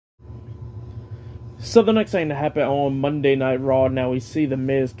So the next thing that happened on Monday Night Raw, now we see The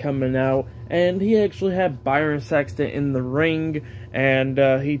Miz coming out, and he actually had Byron Saxton in the ring, and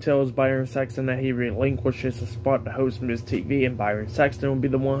he tells Byron Saxton that he relinquishes the spot to host Miz TV, and Byron Saxton will be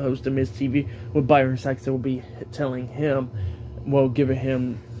the one hosting Miz TV, where Byron Saxton will be telling him, well, giving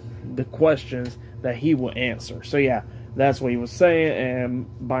him the questions that he will answer. So yeah, that's what he was saying,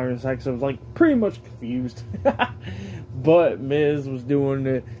 and Byron Saxton was like pretty much confused. But Miz was doing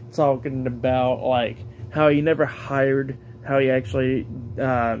it, talking about like how he never hired, how he actually,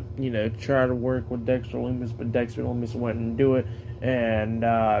 tried to work with Dexter Lumis, but Dexter Lumis wouldn't do it, and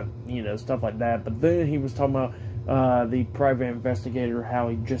stuff like that. But then he was talking about the private investigator, how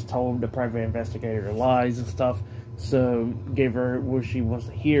he just told the private investigator lies and stuff, so gave her what she was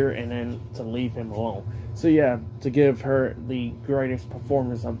to hear, and then to leave him alone. So yeah, to give her the greatest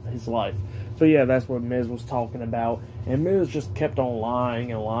performance of his life. So yeah, that's what Miz was talking about, and Miz just kept on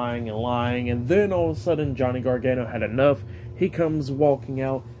lying and lying and lying, and then all of a sudden Johnny Gargano had enough. He comes walking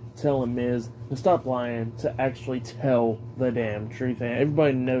out telling Miz to stop lying, to actually tell the damn truth, and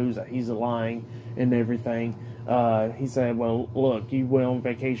everybody knows that he's lying and everything. He said, well, look, you went on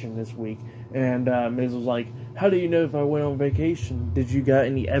vacation this week, and Miz was like, how do you know if I went on vacation? Did you got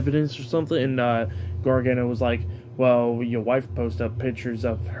any evidence or something? And Gargano was like, well, your wife posted up pictures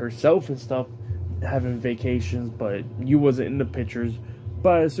of herself and stuff having vacations, but you wasn't in the pictures.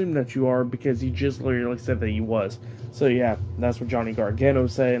 But I assume that you are, because he just literally said that he was. So yeah, that's what Johnny Gargano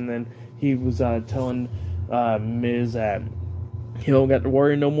said. And then he was telling Miz that he don't got to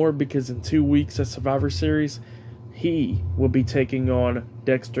worry no more, because in 2 weeks at Survivor Series, he will be taking on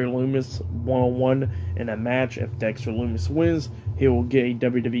Dexter Lumis one-on-one in a match. If Dexter Lumis wins, he will get a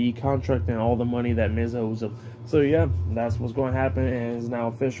WWE contract and all the money that Miz owes him. So yeah, that's what's going to happen, and it's now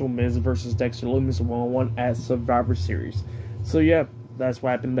official: Miz versus Dexter Lumis one-on-one at Survivor Series. So yeah, that's what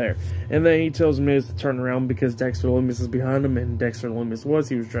happened there. And then he tells Miz to turn around because Dexter Lumis is behind him, and Dexter Lumis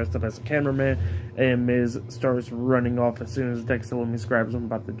he was dressed up as a cameraman, and Miz starts running off as soon as Dexter Lumis grabs him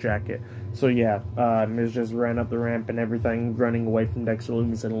about the jacket. So yeah, Miz just ran up the ramp and everything, running away from Dexter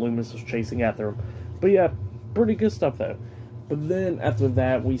Lumis, and Lumis was chasing after him. But yeah, pretty good stuff though. But then after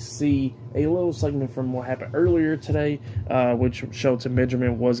that, we see a little segment from what happened earlier today, which Shelton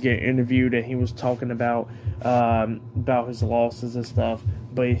Benjamin was getting interviewed, and he was talking about his losses and stuff.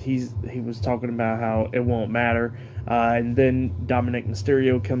 But he was talking about how it won't matter. And then Dominic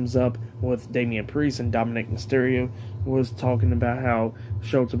Mysterio comes up with Damian Priest, and Dominic Mysterio was talking about how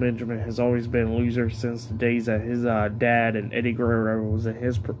Shelton Benjamin has always been a loser since the days that his dad and Eddie Guerrero was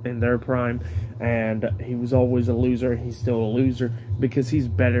in their prime, and he was always a loser. He's still a loser because he's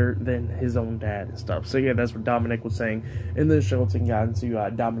better than his own dad and stuff. So yeah, that's what Dominic was saying. And then Shelton got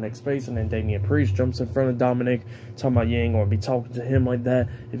into Dominic's face, and then Damian Priest jumps in front of Dominic, talking about you ain't gonna be talking to him like that.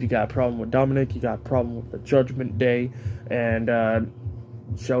 If you got a problem with Dominic, you got a problem with the Judgment Day. And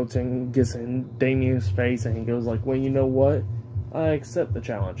Shelton gets in Damian's face, and he goes like, well, you know what? I accept the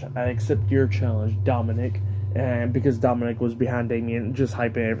challenge. I accept your challenge, Dominic. And because Dominic was behind Damian, just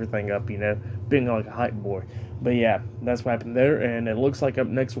hyping everything up, being like a hype boy. But yeah, that's what happened there. And it looks like up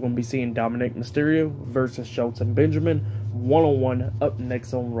next we're going to be seeing Dominic Mysterio versus Shelton Benjamin one-on-one up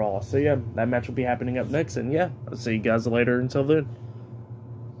next on Raw. So yeah, that match will be happening up next. And yeah, I'll see you guys later. Until then.